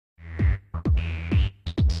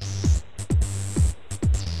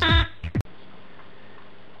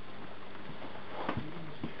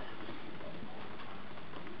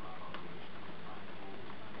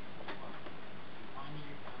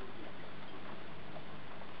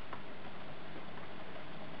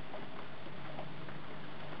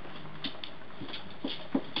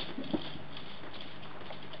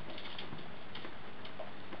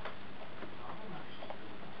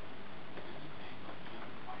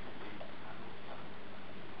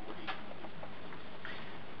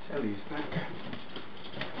Ellie's back.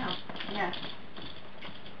 Oh, yes.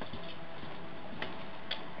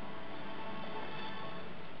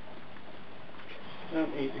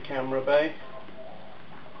 Don't eat the camera, babe.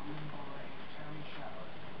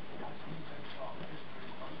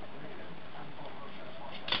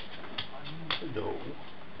 Hello.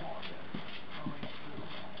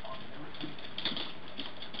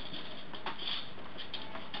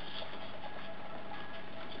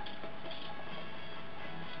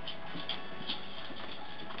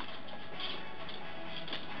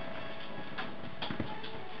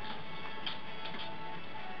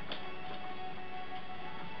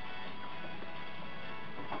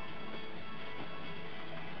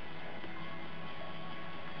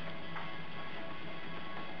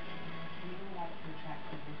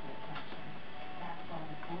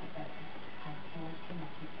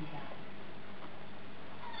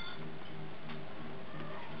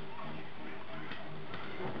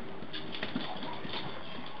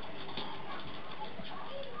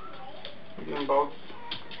 Again, Bob.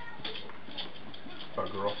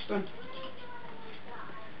 Bugger off then.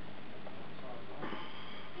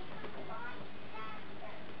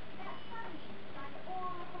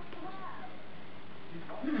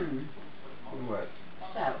 What?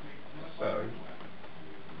 So.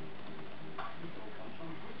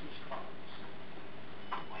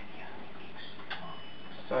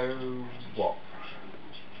 So what?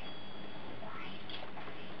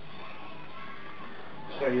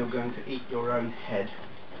 So you're going to eat your own head?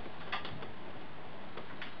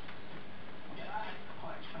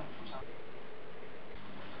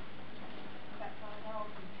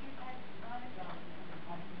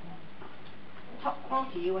 Top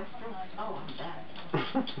quality US drugs. Oh, I'm dead.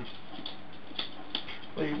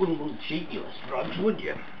 Well, you wouldn't want cheap US drugs, would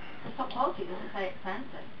you? The top quality doesn't say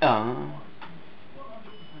expensive. Ah.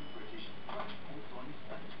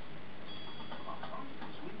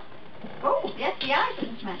 Oh, the FBI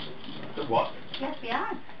just message. The what? The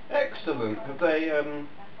FBI. Excellent. Have they, I'll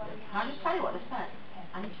just tell you what they said.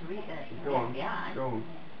 I need to read this. Go The on. FBI. Go on.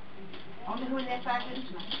 I wonder who the FBI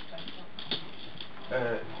didn't message.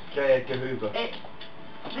 J. Edgar Hoover. It's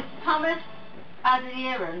Thomas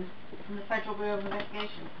Adeniran from the Federal Bureau of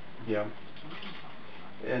Investigation. Yeah.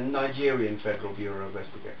 Nigerian Federal Bureau of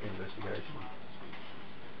Investigation.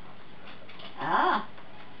 Ah.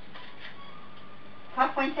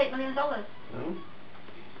 $5.8 million. Oh.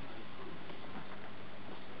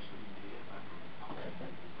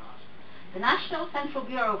 The National Central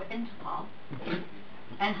Bureau of Interpol,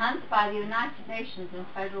 enhanced by the United Nations and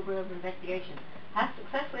Federal Bureau of Investigation, has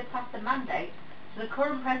successfully passed a mandate to the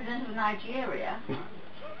current president of Nigeria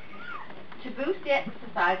to boost the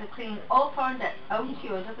exercise of cleaning all foreign debts owed to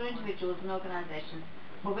you and other individuals and organisations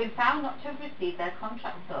who have been found not to have received their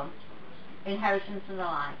contract sum, inheritance and the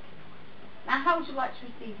like. Now, how would you like to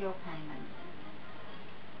receive your payment?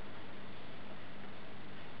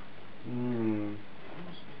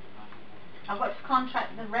 I've got to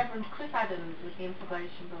contract the Reverend Chris Adams with the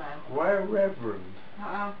information below. Why a reverend?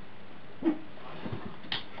 Uh-oh.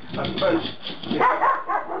 I suppose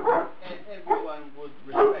everyone would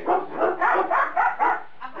respect it.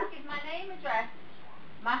 I've got to give my name, address,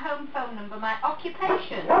 my home phone number, my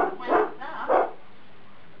occupation. That.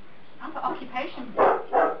 I've got occupation.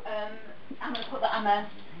 I'm going to put that I'm a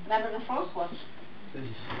member of the Force Squad.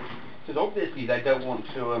 Because obviously they don't want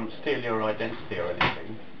to steal your identity or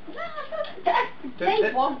anything.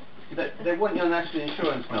 They want... They want your national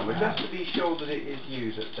insurance number, just to be sure that it is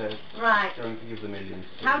you that they're going to give the millions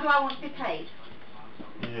to. How do I want to be paid?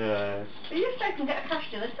 Yes. But you say I can get a cash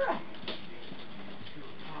delivery.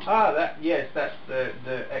 Ah, yes, that's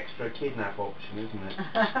the extra kidnap option, isn't it?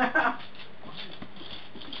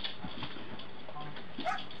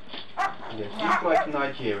 Yes, you fly to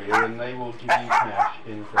Nigeria and they will give you cash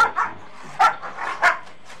in person.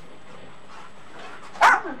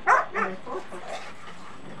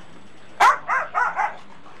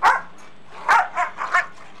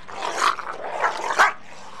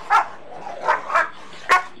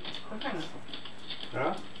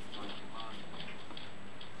 Huh?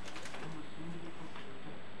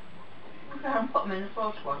 Okay, I'll put them in the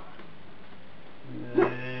Force Squad.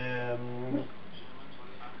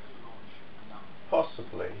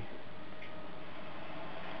 Possibly.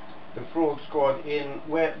 The fraud squad in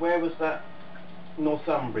where was that?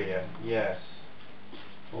 Northumbria, yes.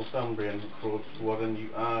 Northumbrian fraud squad, and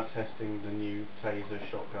you are testing the new taser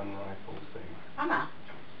shotgun rifle thing. Am I?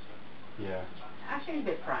 Yeah. That seems a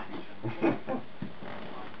bit frightening.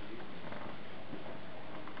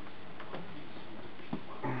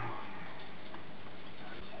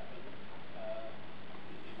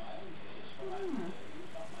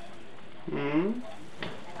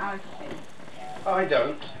 I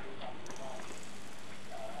don't.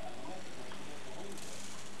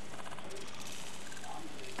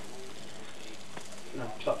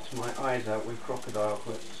 I've plucked my eyes out with crocodile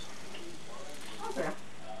clips. Oh dear.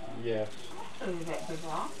 Yes. That's a bit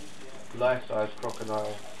bizarre. Life-size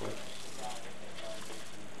crocodile clips.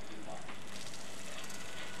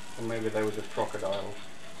 Or maybe they were just crocodiles.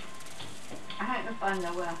 I hope you'll find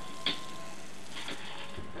they were.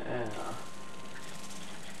 Yeah.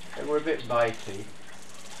 They were a bit bitey.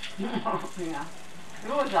 Yeah.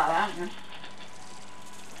 You're always like that, aren't you?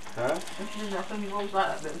 Huh? I think you're always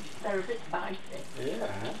like that, but they're a bit bitey.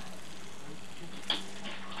 Yeah.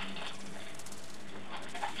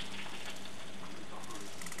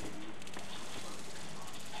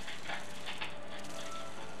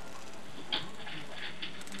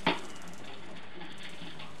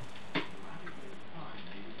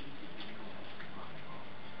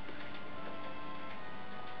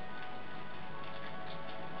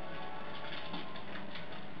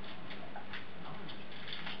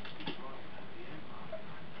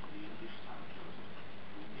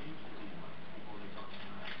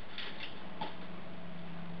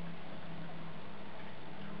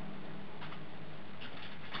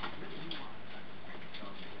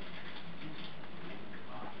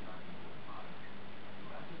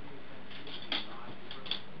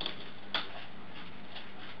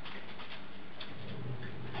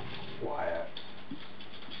 Quiet.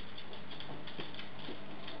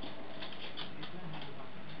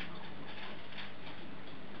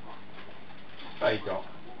 Hey, Doc.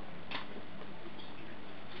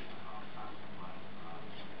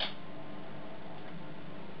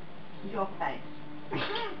 Your face.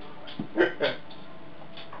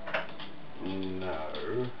 No,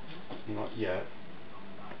 not yet.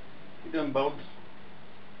 You done, Bob?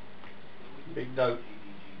 Big dope.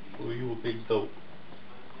 Oh, you a big dope.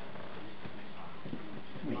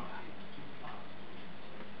 Me. No,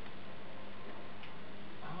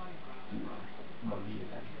 buggy you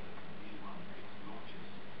then.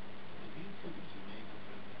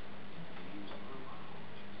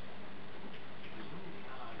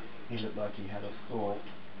 He looked like he had a thought.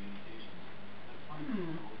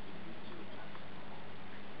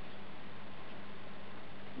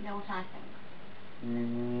 You know what I think?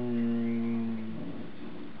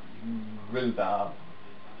 Rhubarb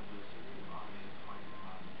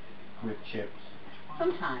with chips.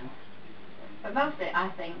 Sometimes. But mostly I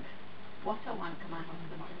think, what a wanker my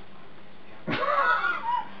husband is.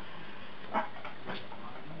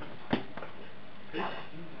 Sorry. You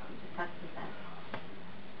just had to say.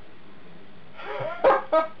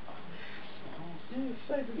 You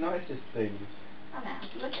say the nicest things. I know.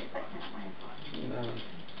 You weren't expecting that, were you? No.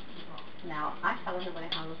 Now, I tell everybody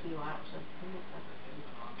how lovely you are, actually.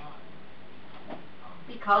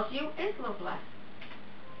 Because you is lovely.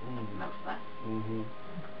 Mostly. Mm-hmm.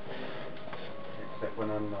 Except when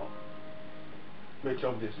I'm not. Which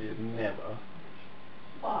obviously is never.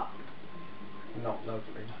 What? Not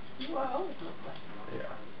lovely. You are always lovely.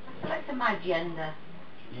 Yeah. I selected my gender.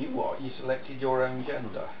 You what? You selected your own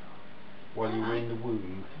gender while you were in the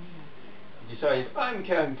womb. You decided, I'm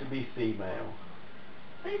going to be female.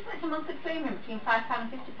 Please select a monthly premium between £5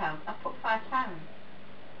 and £50. I've put £5.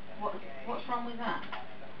 What's wrong with that?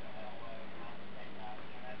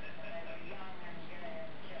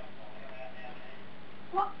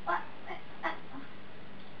 What?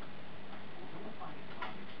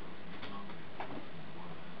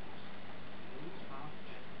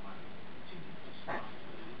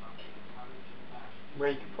 Well,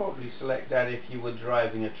 you could probably select that if you were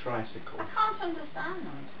driving a tricycle. I can't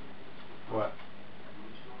understand. What?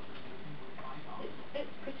 It's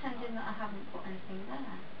pretending that I haven't put anything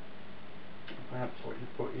there. Perhaps what you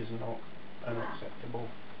put is not an acceptable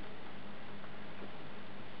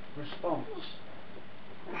response.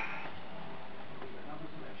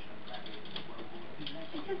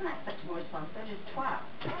 It is an acceptable response, so it's twat.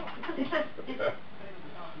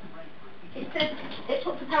 Because it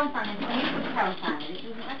puts a pound sign in, when you put a pound sign in, it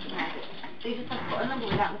doesn't recognise it. So you just have to put a number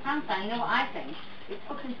without the pound sign. You know what I think? It's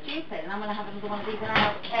fucking stupid, and I'm going to have another one of these and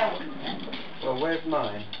I don't care what it says. Well, where's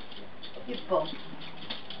mine? Your bum.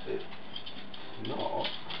 It's not.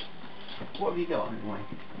 What have you got anyway?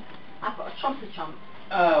 I've got a chompy chomp.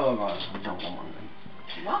 Oh, right. I don't want one of them.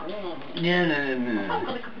 What? No. I've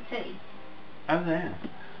got a cup of tea. Oh, there.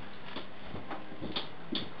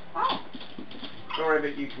 Oh. Sorry,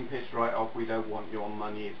 but you can piss right off. We don't want your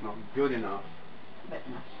money. It's not good enough. A bit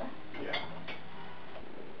nasty. Yeah.